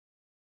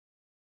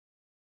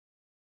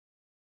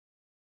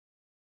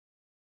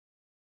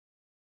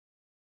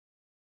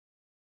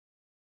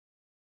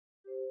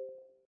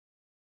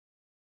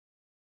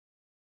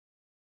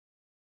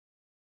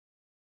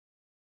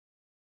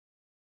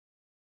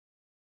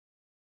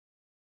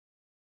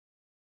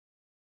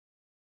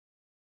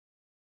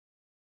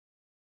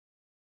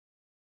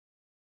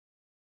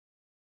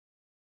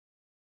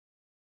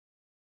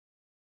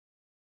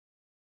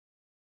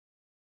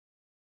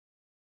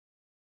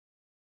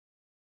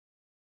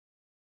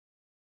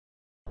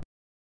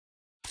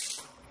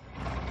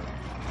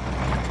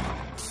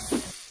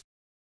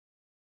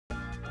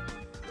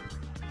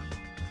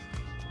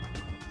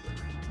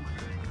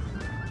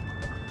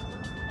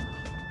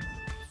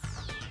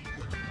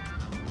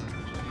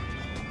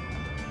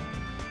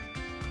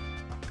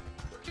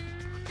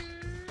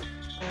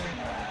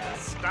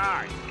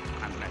die,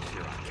 unless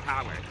you're a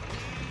coward.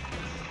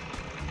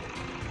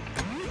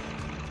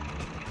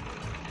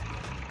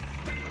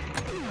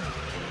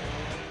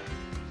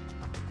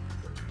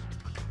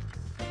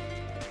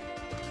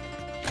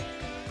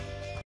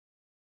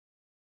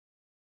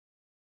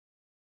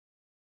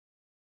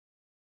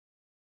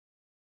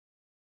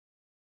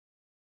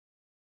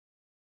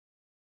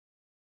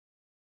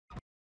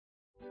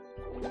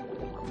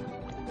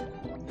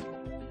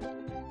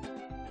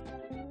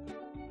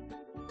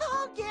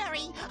 Oh,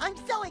 Gary, I'm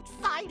so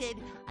excited.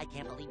 I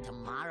can't believe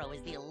tomorrow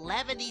is the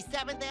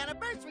 11-7th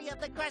anniversary of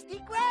the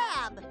Krusty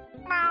Krab.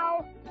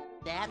 Meow.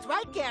 That's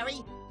right,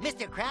 Gary.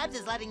 Mr. Krabs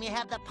is letting me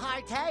have the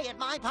party at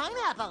my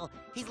pineapple.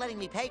 He's letting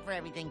me pay for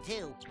everything,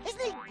 too.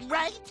 Isn't he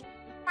great?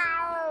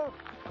 Meow.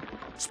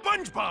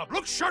 SpongeBob,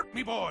 look sharp,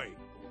 me boy.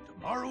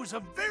 Tomorrow's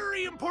a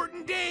very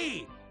important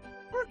day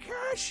for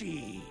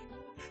Cashy.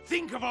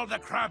 Think of all the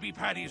Krabby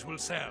Patties we'll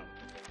sell.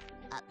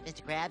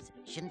 Mr. Krabs,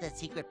 shouldn't the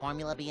secret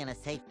formula be in a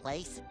safe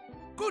place?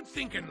 Good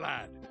thinking,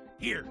 lad.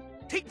 Here,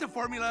 take the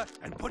formula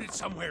and put it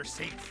somewhere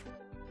safe.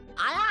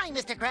 Aye, aye,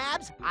 Mr.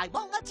 Krabs. I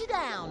won't let you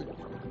down.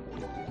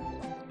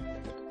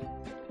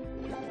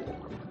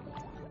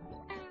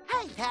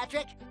 Hey,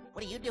 Patrick.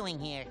 What are you doing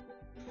here?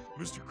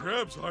 Mr.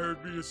 Krabs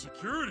hired me as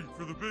security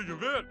for the big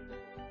event.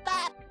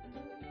 That...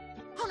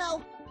 Oh,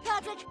 no.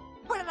 Patrick,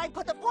 where did I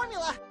put the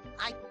formula?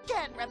 I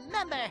can't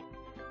remember.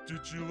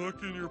 Did you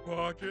look in your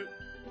pocket?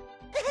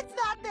 It's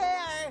not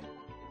there.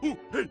 Oh,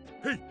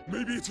 hey,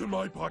 maybe it's in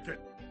my pocket.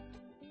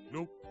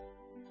 Nope.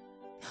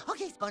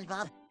 Okay,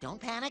 SpongeBob, don't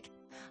panic.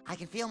 I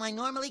can feel my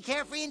normally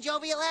carefree and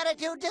jovial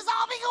attitude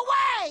dissolving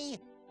away!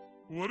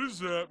 What does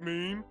that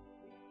mean?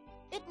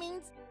 It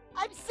means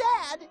I'm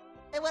sad.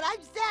 And when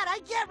I'm sad, I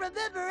can't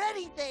remember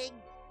anything.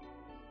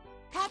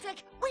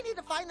 Patrick, we need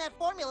to find that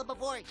formula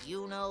before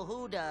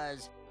you-know-who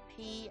does.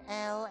 P-L-A-N-K...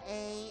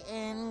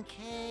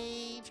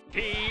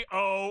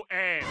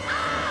 P-O-N.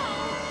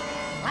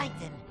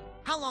 Plankton,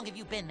 how long have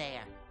you been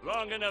there?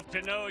 Long enough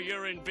to know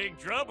you're in big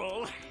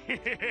trouble.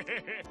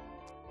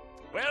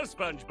 Well,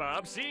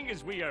 SpongeBob, seeing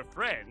as we are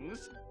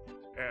friends,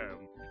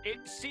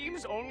 it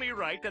seems only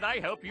right that I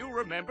help you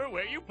remember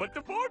where you put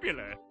the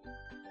formula.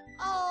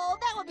 Oh,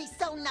 that would be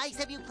so nice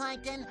of you,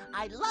 Plankton.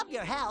 I'd love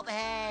your help.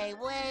 Hey,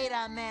 wait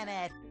a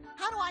minute.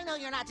 How do I know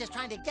you're not just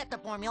trying to get the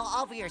formula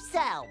all for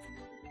yourself?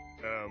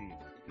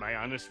 My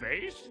honest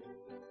face?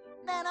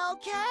 Then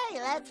okay,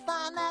 let's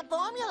find that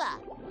formula.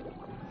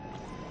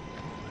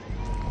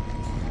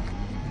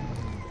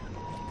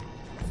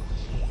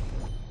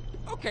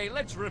 Okay,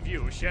 let's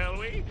review, shall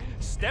we?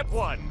 Step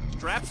 1,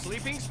 strap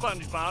sleeping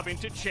SpongeBob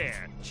into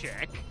chair.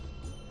 Check.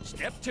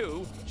 Step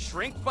 2,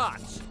 shrink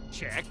bots.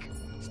 Check.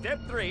 Step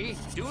 3,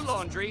 do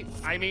laundry.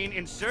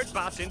 Insert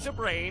bots into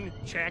brain.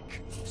 Check.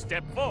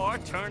 Step 4,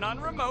 turn on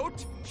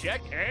remote.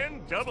 Check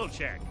and double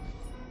check.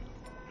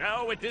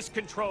 Now, with this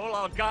control,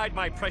 I'll guide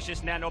my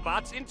precious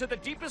nanobots into the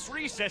deepest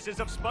recesses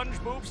of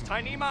SpongeBob's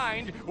tiny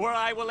mind, where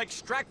I will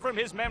extract from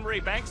his memory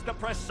banks the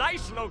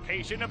precise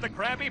location of the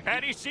Krabby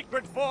Patty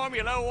secret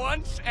formula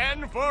once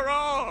and for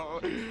all.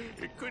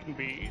 It couldn't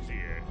be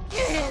easier.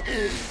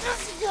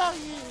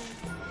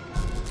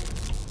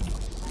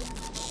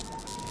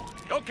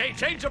 Okay,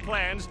 change of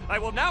plans. I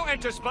will now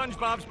enter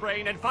SpongeBob's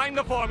brain and find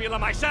the formula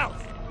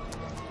myself.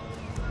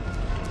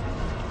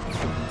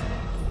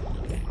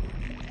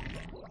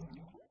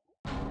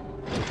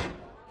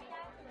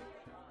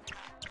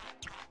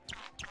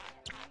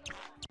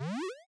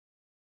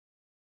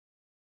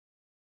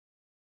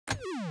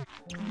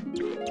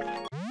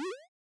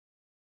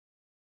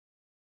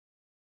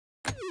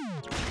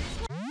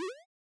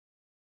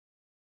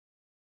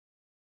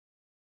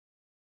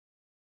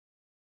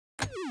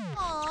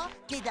 Aw,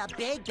 did the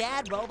big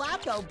bad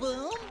robot go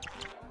boom?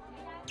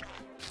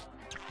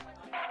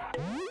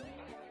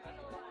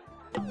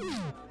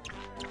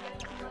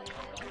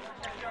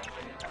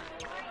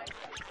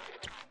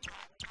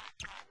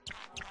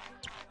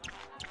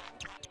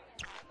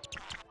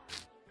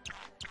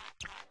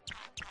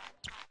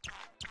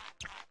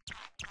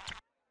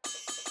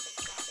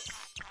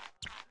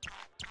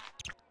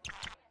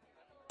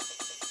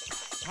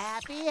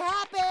 Happy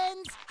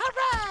happens!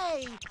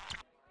 Hooray!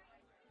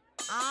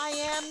 I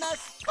am the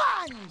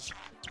sponge!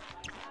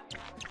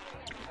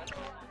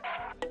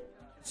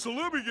 So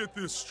let me get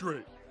this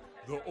straight.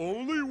 The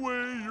only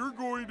way you're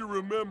going to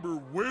remember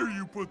where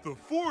you put the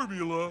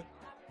formula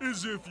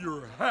is if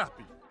you're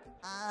happy.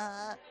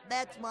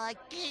 That's my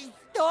key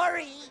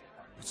story.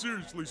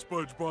 Seriously,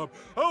 SpongeBob,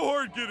 how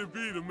hard can it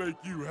be to make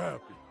you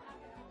happy?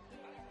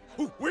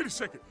 Oh, wait a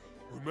second.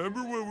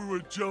 Remember when we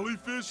went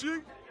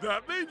jellyfishing?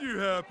 That made you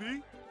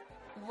happy.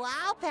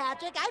 Wow,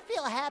 Patrick, I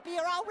feel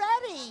happier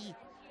already.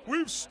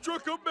 We've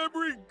struck a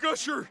memory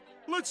gusher.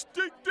 Let's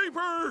dig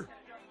deeper.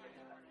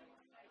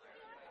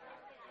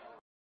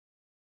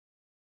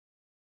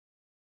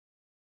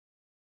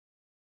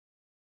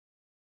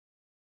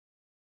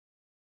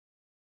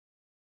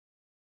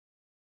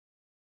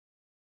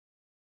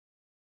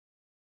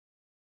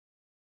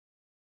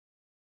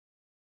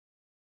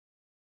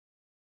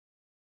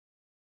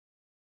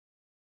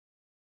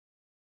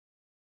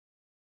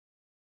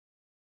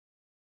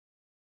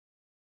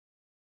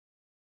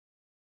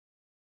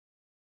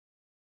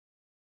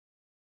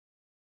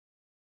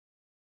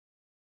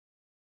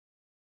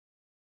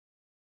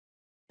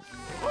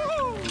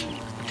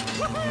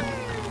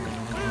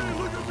 Hey,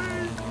 look at me!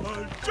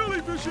 I'm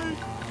jellyfishing!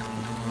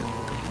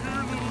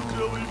 Here, little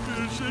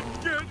jellyfish, and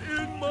get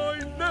in my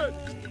net!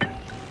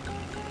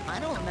 I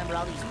don't remember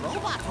all these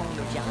robots when we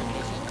were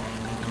jellyfishing.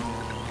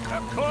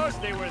 Of course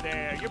they were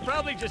there. You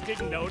probably just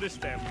didn't notice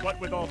them, what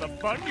with all the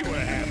fun you were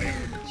having.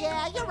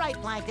 Yeah, you're right,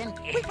 Plankton.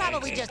 We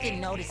probably just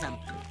didn't notice them.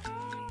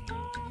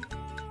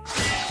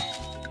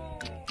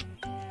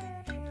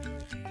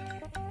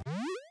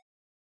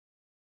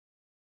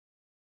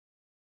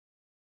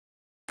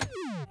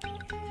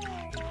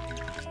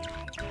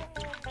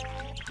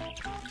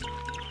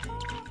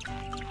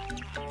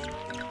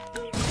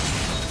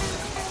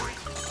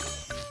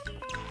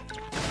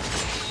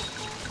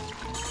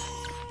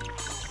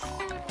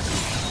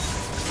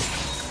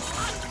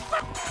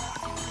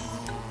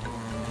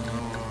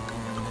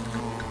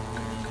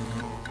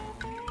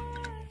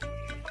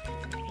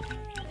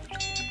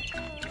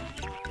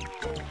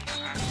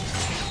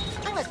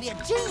 I must be a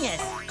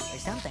genius or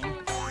something.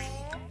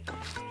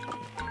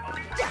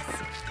 Yes,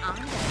 I'm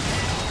done.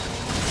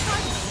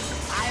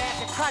 I have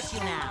to crush you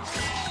now.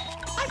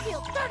 I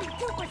feel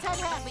 32%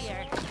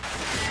 happier.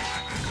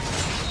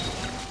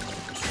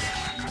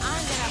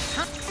 I'm gonna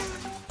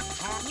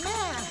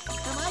man,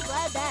 am I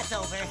glad that's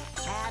over.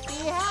 Happy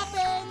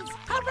happens!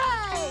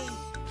 Hooray!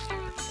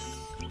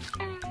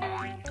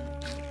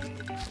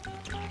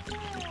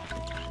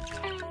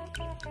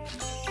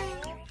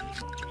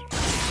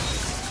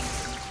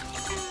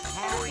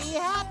 Happy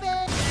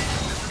happens!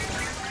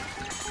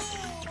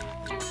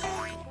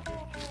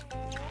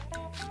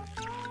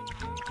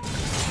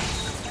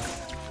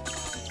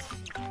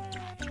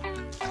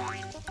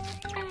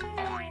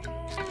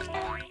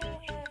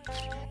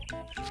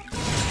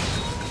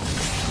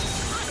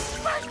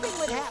 Bursting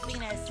with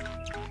happiness!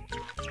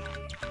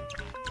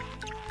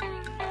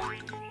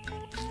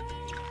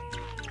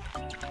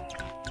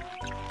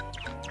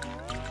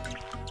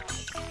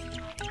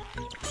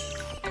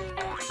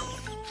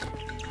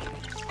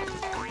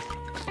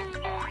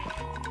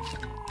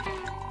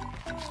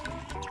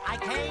 I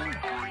came,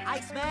 I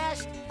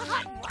smashed, I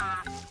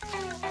rocked.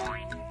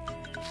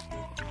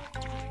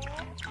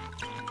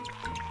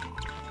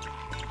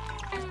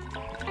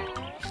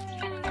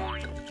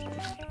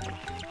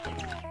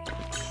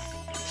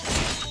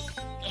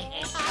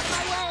 Out of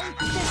my way!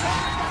 This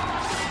has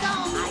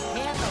got to go! I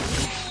can't believe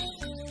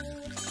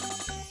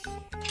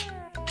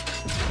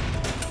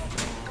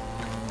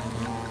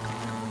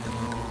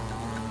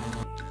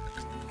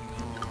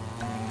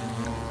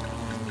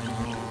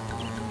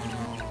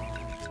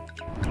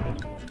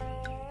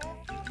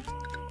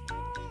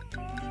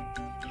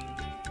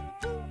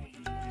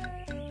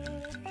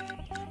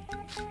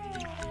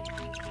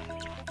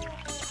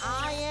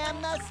I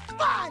am the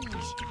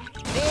sponge!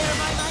 Bear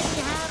my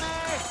mighty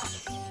hammer!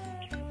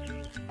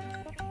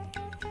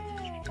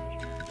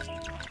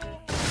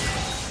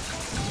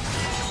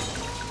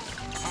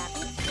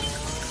 Happy?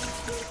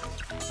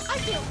 I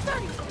feel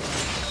 30!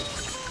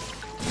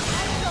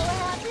 I'm so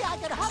happy I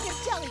could hug a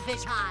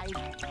jellyfish hide!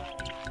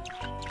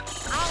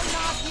 I'll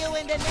knock you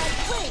into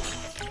next week!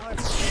 Or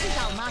maybe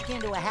I'll knock you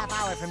into a half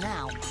hour from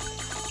now.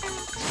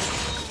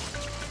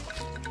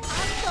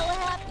 I'm so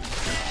happy!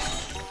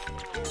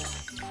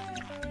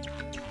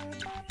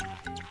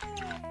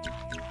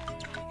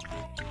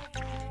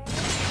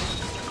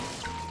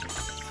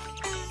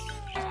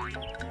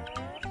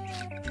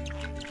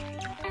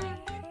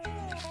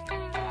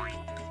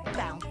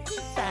 Bouncy,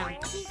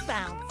 bouncy,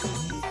 bouncy.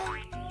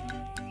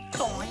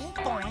 Boing,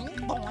 boing,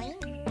 boing.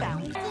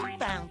 Bouncy,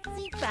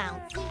 bouncy,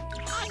 bouncy.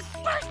 I'm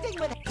bursting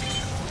with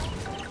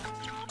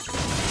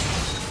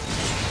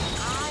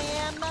I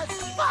am the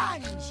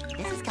sponge!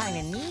 This is kind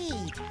of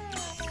neat.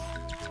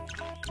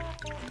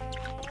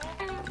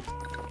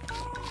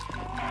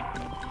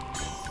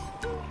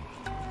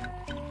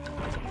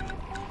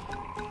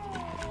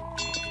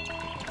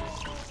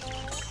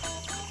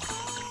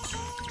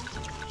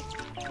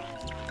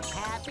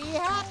 Happy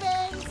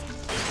happens!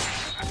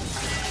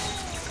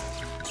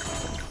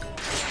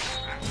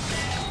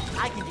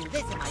 I can do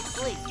this in my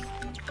sleep.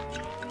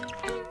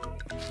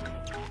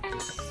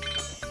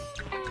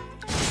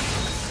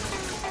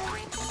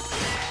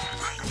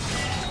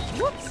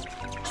 Whoops!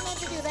 I meant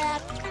to do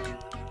that.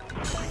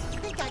 I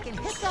think I can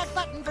hit that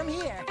button from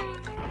here.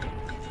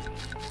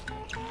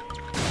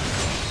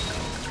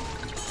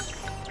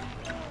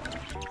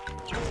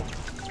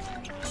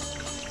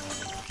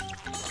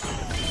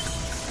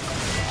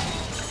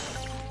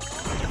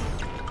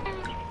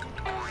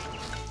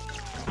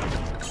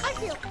 I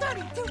feel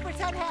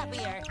 32%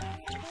 happier.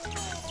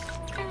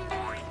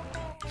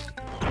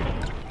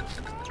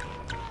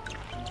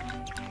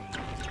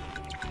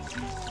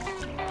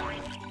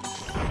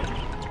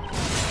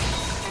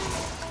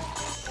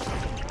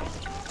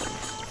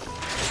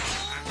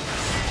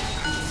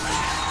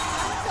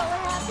 I'm so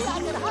happy I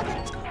could hug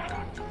it.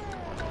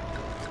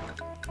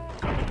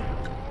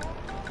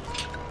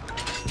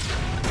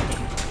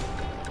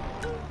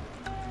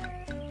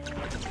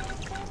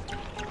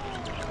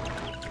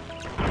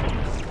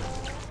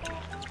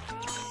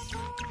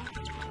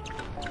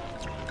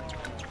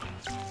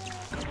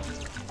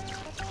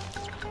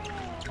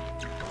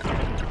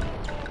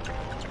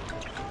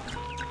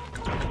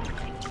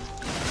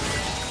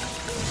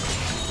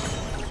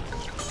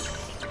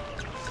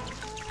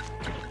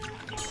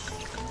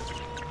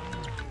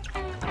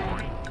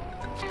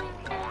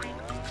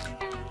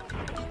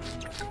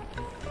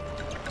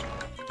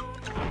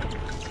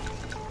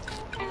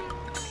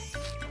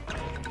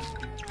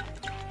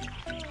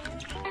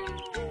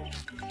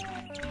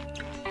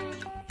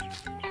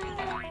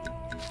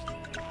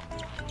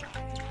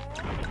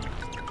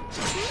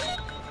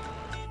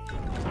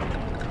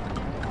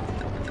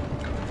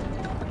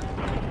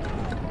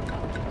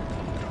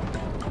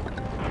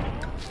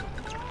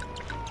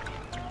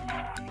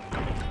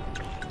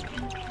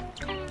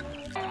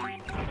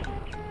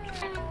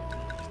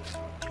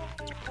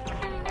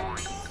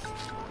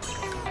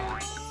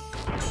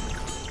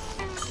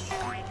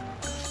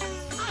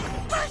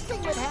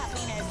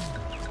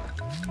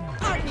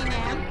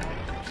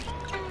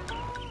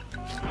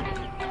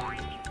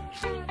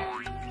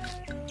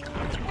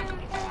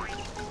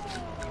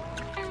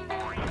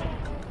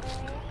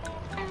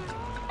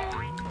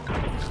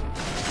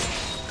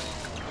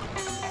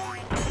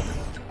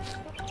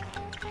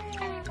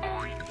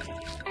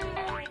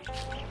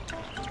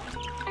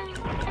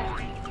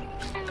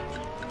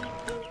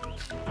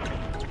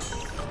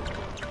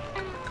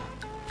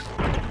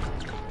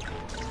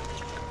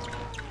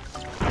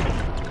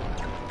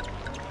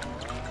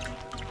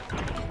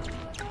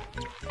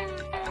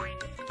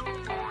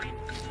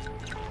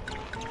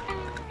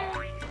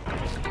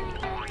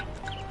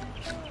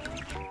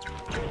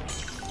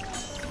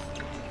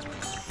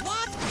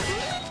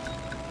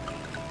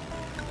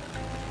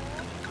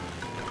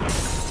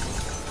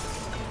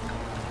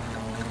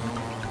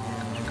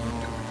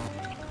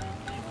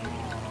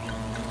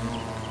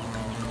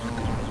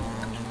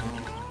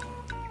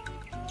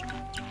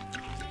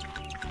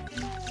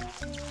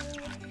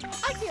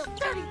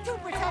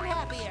 32%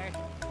 happier.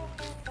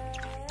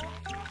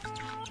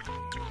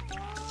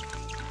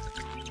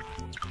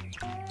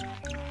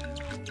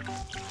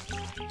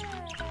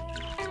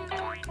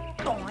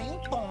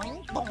 Boing,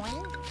 boing,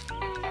 boing.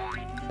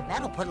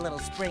 That'll put a little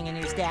spring in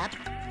your step.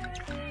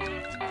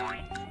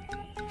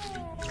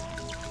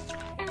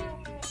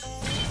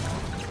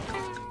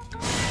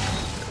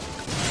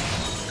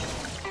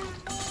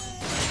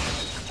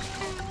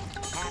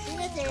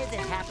 Happiness is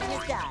as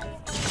happiness does.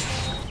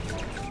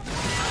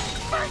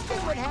 I'm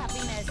bursting with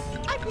happiness.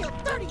 I feel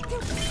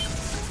 32%.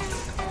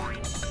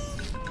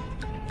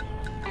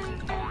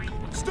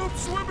 Stop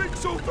swimming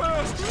so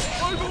fast!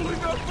 I've only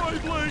got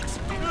 5 legs,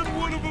 and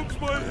one of them's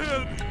my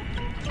head.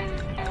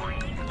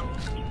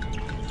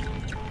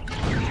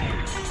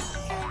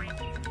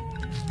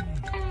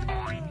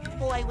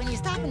 Boy, when you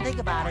stop and think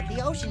about it,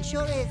 the ocean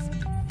sure is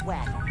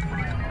wet.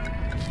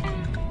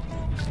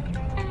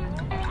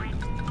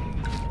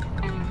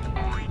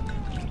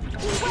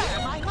 Beware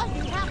my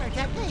lightning hammer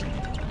technique.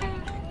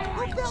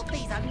 Who built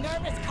these? A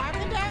nervous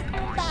carpenter?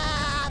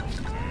 Bob!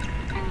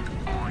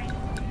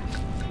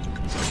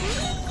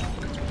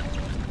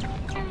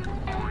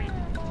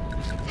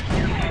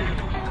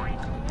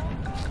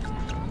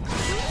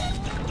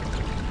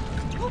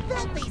 Who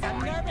built these? A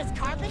nervous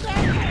carpenter?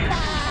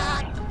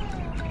 Bob!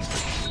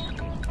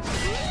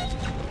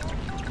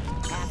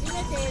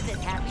 Happiness is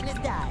as happiness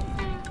does.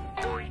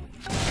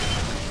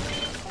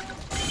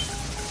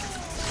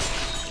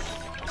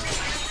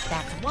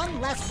 That's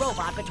one less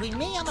robot between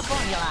me and the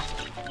formula.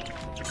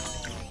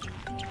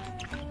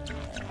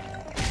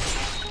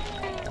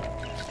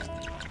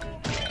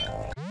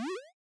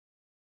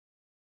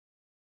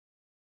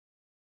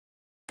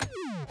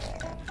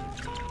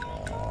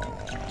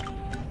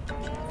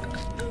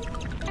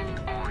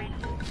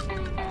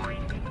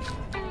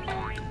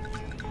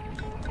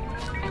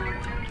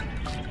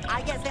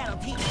 I guess that'll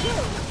teach you.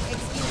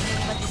 Excuse me,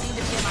 but you seem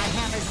to be in my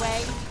hammer's way.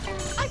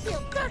 I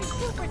feel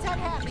 32%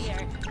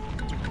 happier.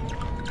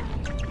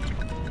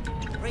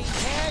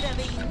 Prepare to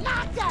be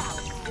knocked out!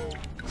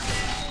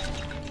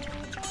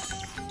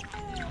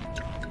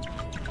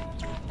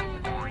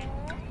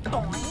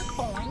 Boing,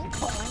 boing,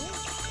 boing.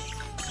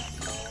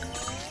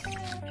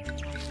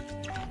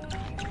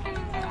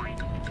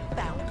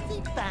 Bouncy,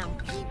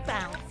 bouncy,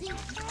 bouncy.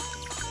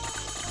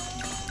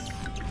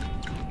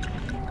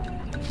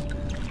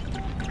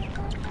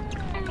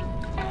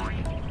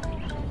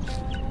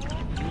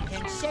 You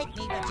can shake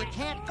me, but you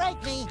can't break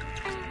me.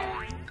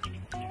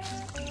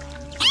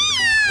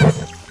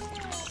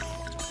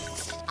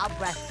 I'll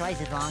brush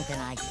twice as long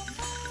tonight.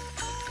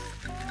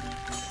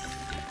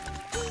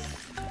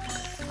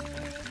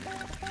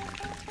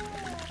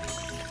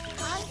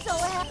 I'm so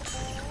happy.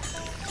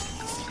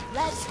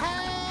 Let's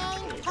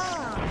hang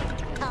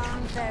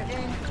tongue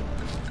surfing.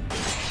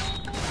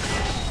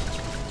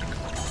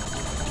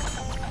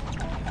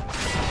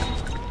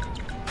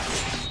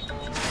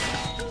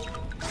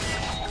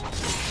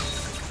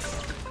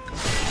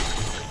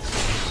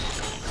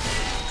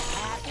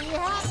 Happy,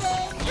 happy.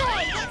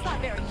 Hey, that's not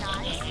very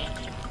nice.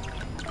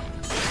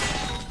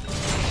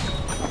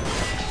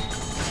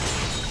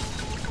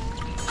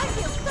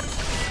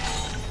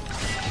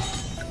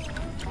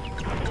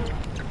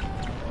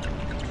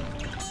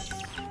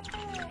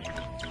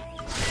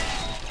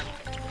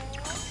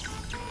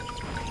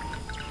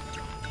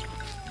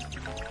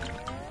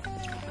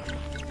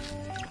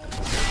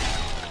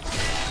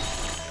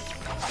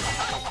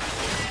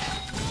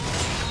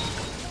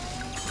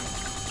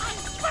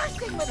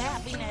 With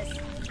happiness.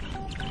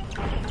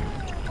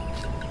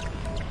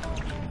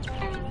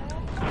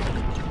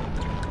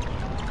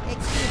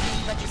 Excuse me,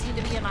 but you seem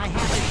to be in my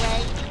happy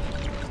way.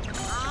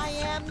 I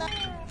am the...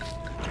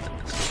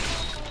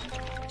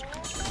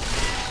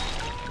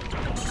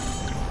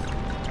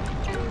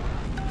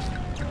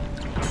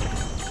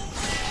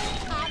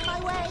 On my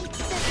way.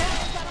 This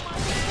hammer's got a mark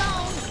of its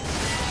own.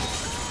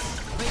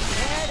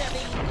 Prepare to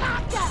be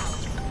knocked out.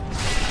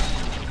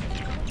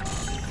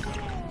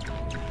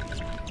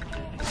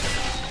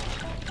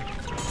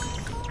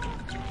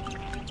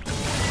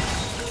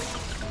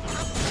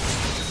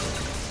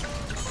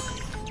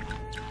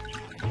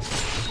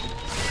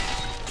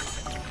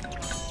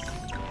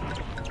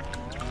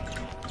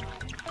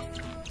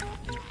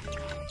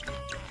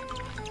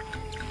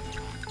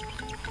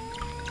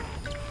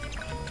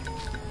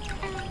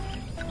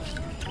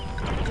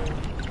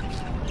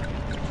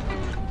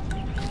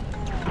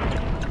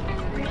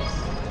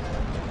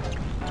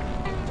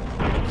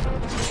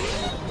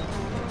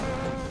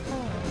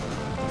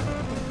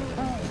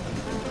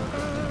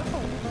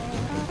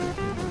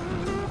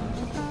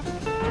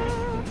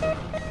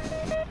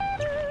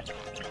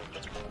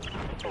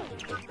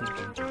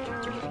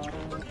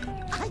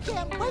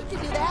 Can't wait to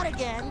do that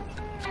again.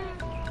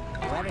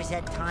 Whoever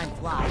said time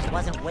flies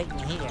wasn't waiting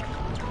here.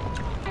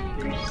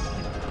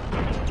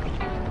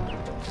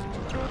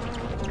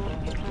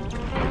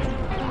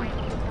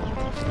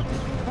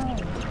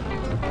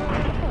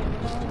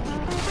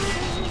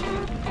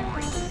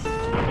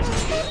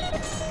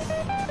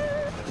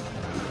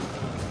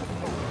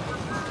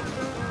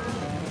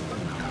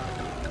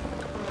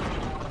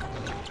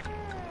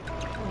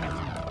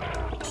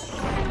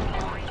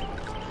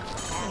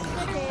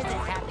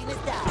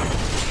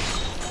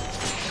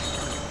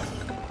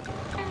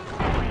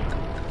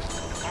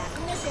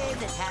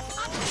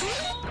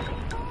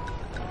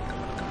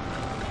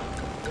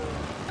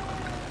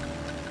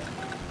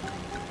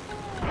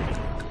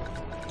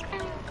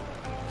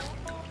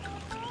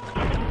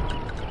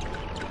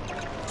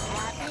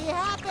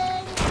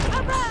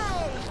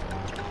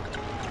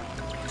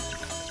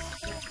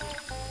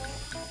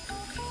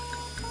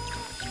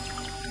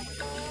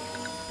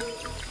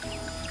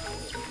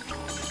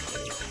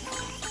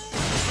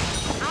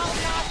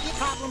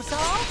 problem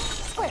solved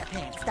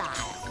SquarePants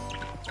style.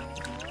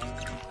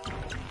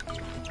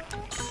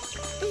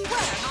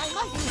 Beware my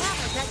mighty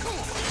hammer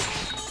technique.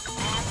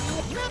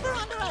 And never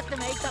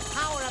underestimate the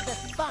power of the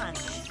sponge.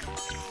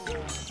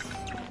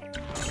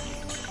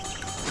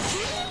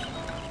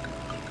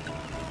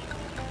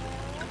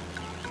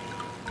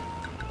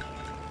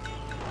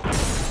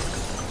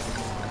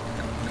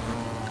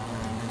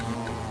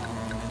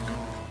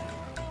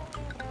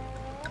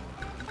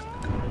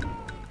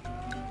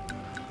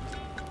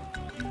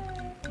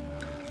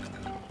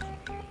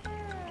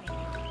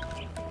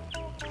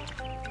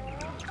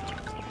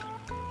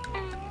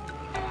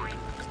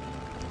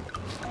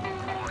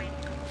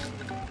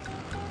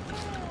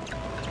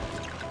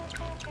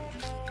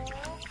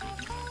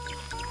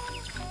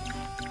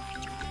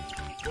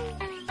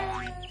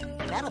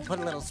 That'll put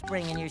a little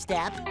spring in your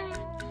step.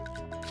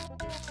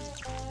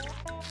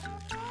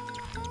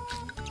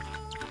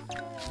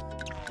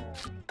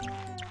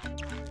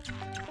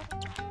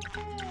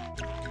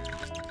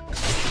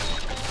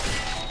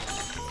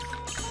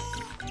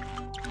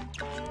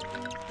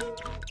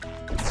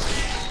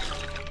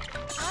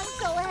 I'm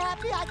so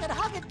happy I could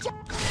hug a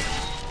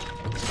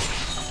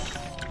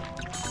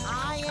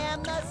I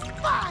am the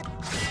spot!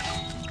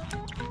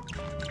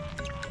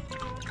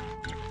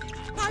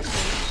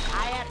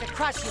 I have to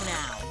crush you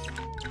now.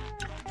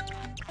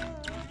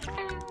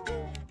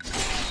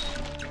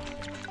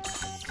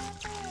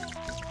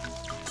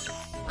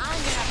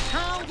 I'm gonna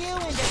pound you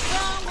into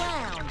ground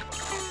ground.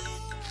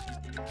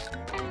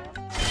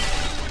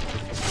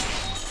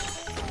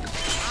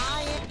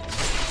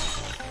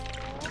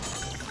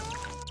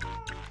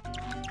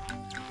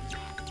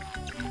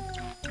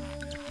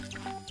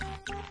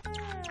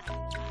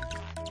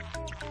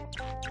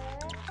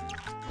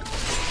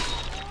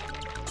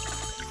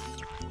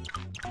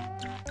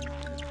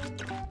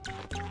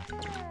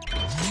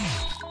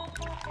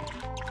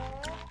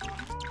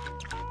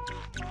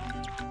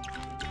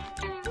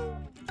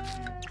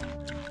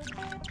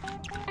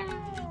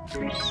 I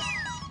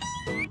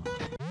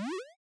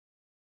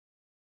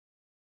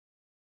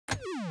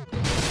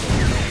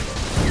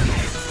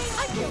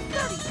feel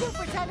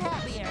 32%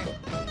 happier.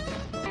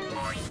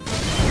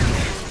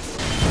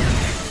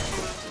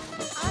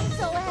 I'm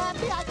so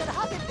happy I could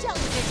hug a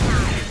jellyfish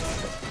now.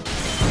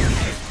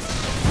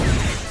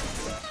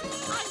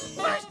 I'm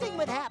bursting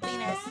with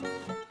happiness.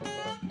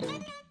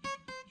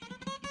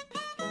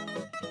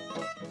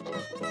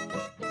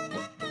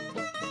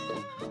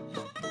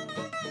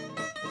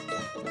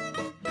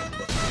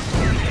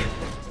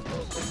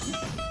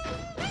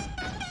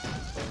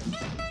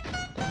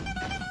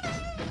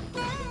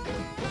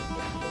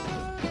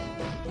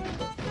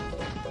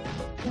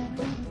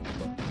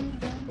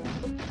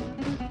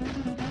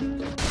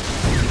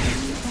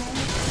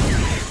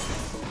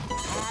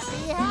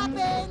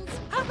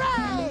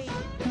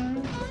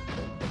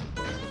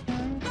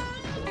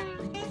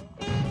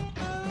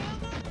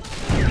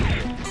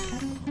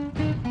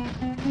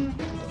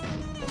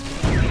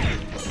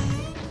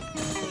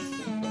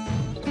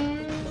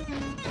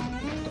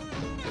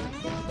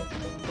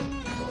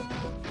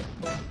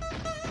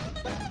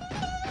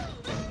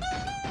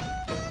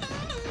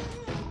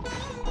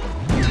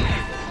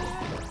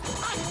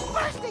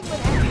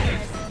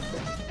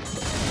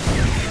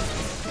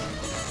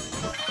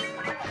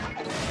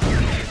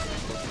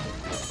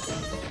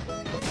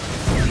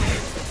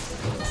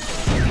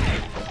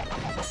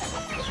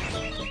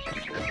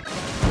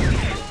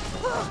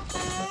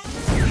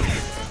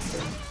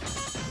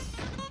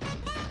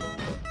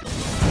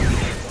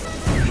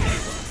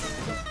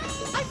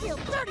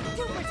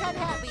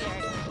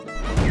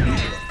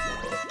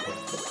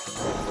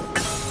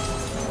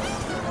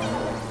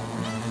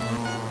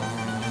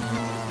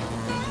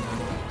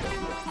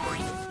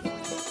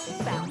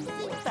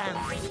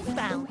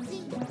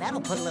 That'll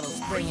put a little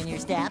spring in your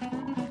step.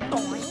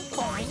 Boing,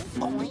 boing,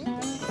 boing.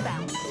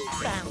 Bouncy,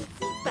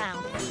 bouncy,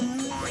 bouncy.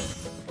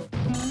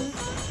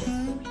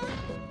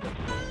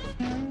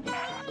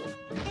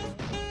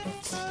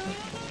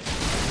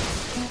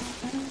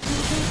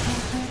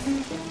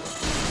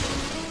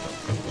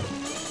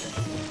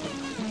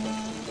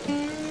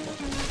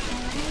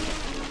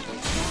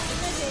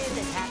 This is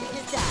as happy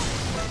as that.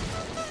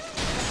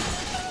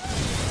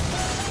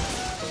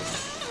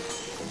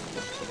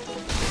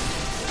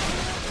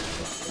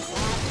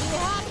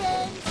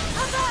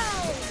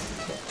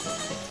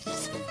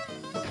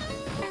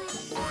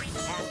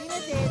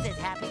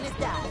 Happiness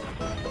does.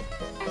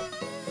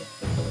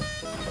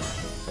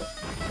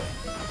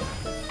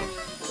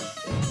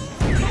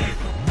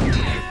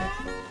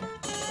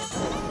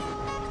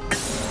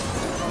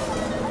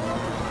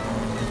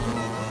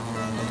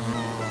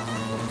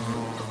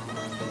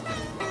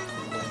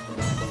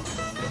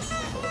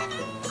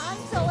 I'm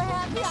so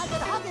happy I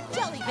could hug a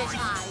jellyfish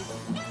hive.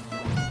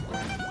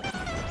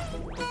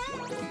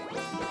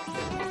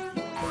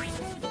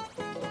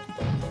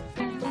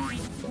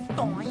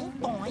 Boing,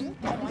 boing,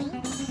 boing.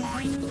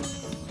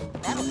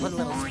 That'll put a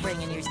little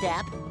spring in your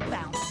step.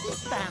 Bouncy,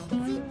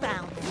 bouncy,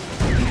 bouncy.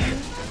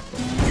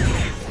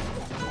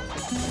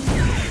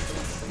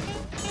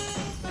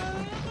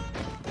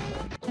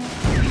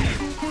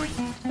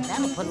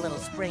 put a little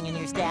spring in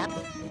your step.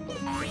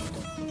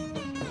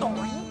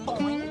 Boing,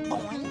 boing,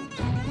 boing.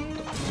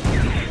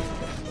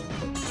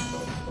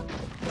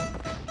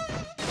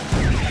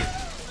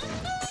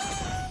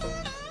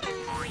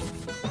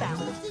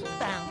 Bouncy,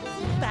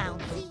 bouncy,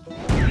 bouncy.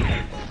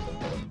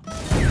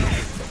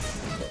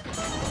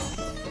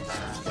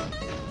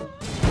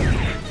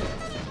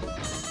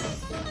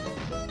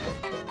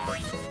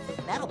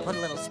 That'll put a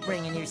little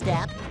spring in your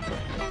step.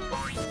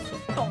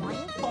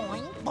 Boing,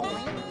 boing,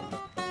 boing.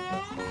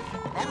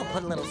 That'll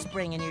put a little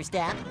spring in your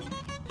step.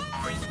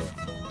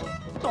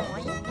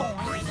 Boing,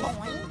 boing,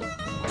 boing.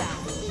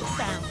 Bouncy,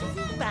 bouncy,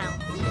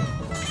 bouncy.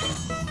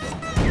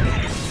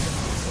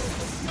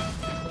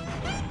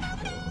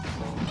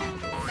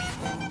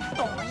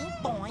 Boing,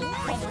 boing,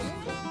 boing.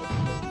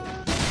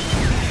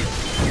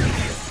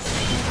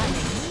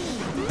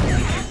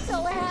 I'm so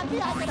happy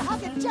I could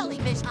hug a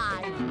jellyfish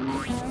hive.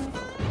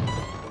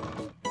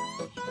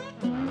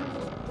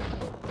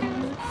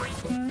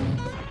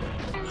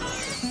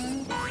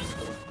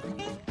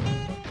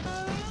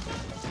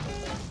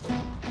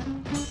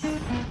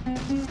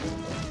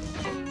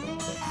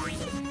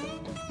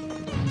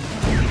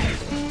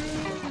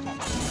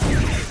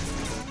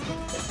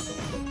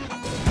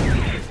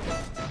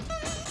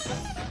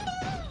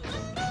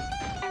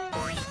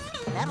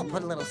 That'll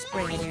put a little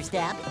spring in your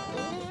step.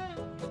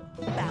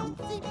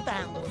 Bouncy,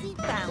 bouncy,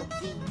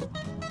 bouncy.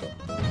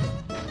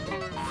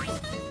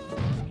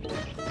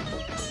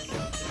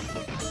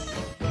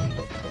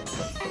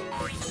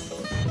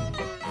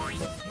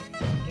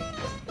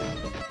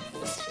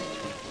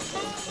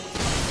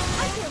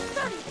 I feel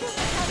 32%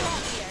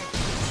 happier.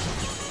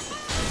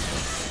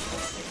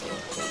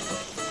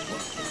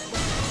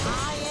 I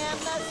am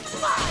the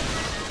sponge.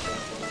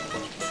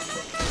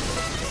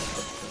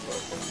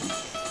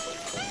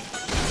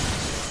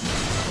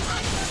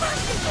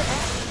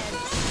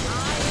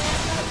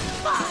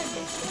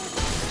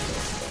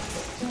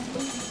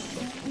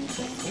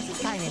 This is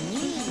kind of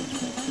neat.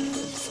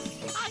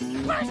 I'm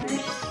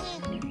bursting.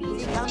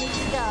 Easy come,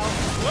 easy go.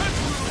 Let's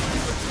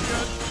believe it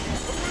yet.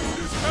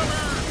 Olympus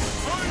hammer!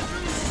 I do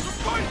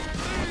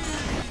spicy!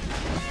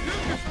 You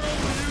can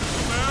probably use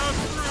some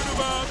aspirin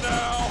about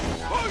now.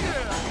 Oh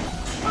yeah!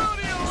 How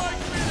do you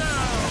like me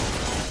now?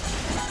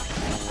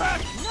 Back!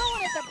 No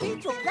one at the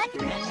beach will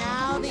recognize. And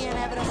now the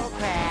inevitable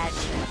crash.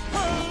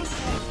 Pound!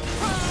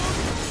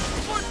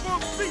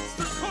 SpongeBob beats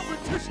the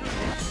competition!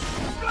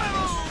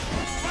 Flammo!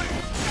 I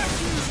get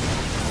you!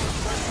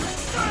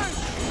 Smash!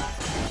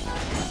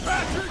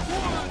 Patrick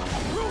won!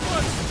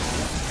 Rufus!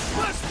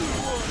 Weston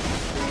won!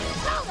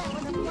 Oh, that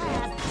was a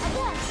blast.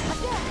 Again,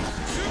 again.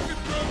 You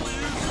could probably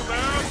use some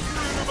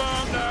aspirin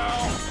about now!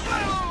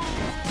 Flammo!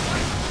 I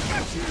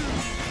get you!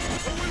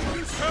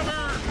 Olympus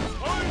hammer!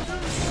 I do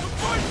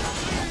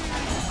spicy!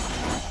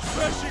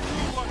 Smashing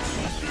robots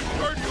and good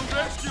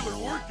cardiovascular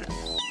working!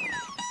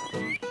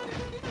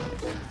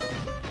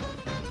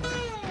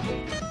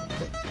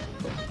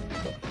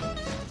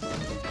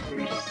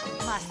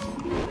 Must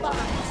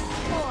find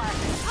more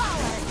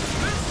power.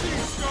 This sea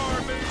star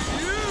made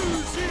you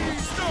sea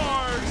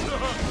stars!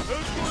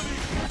 That's funny!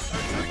 I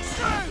took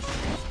smash!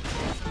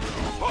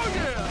 Oh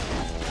yeah!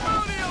 How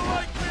do you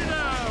like me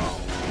now?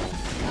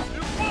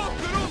 You both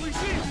could only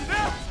see me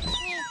now!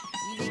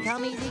 Easy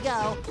come, easy go.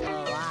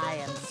 Oh, I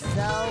am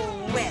so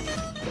whipped.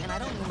 And I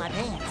don't need my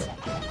pants.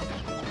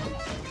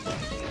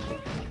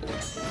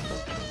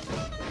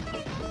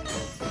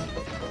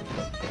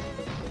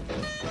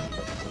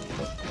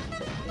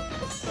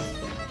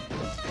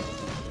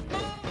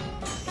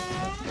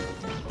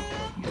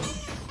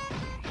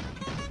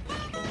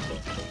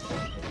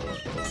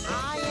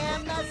 I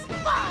am the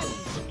sponge.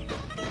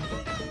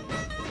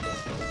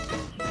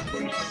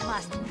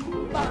 Must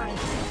find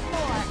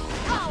more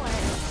power.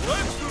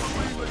 Let's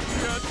believe it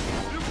yet!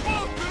 You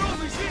both could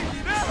only see me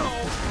now!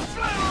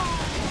 Flammo!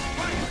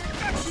 I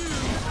got you!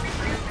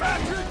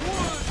 Patrick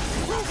won!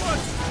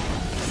 Robots!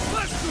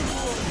 Weston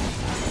won!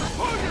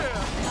 Oh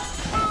yeah!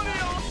 How do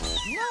you...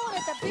 No one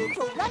at the beach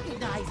will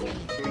recognize me.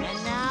 And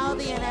now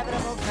the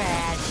inevitable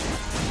crash.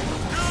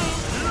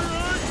 Here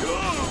I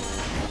come!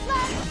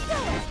 Let's do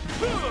it.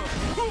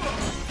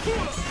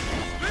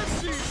 This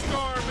sea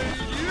star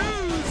made you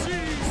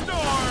sea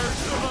stars!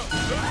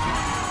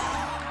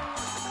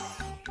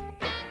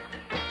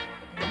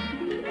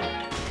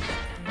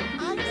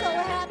 I'm so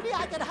happy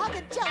I could hug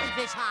a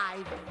jellyfish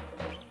hive.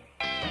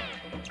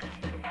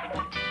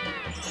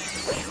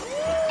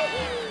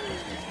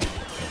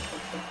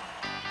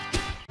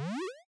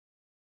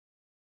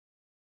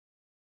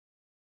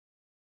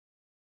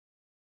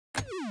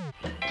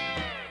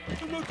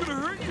 I'm not gonna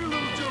hurt you,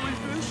 little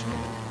jellyfish.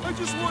 I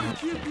just want to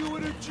keep you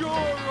in a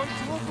jar on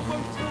top of my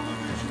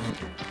television.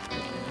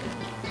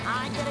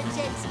 I'm gonna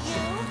chase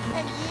you,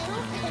 and you,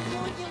 and you,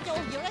 and you.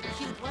 Oh, you're a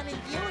cute one,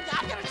 and you, and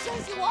I'm gonna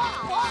chase you all.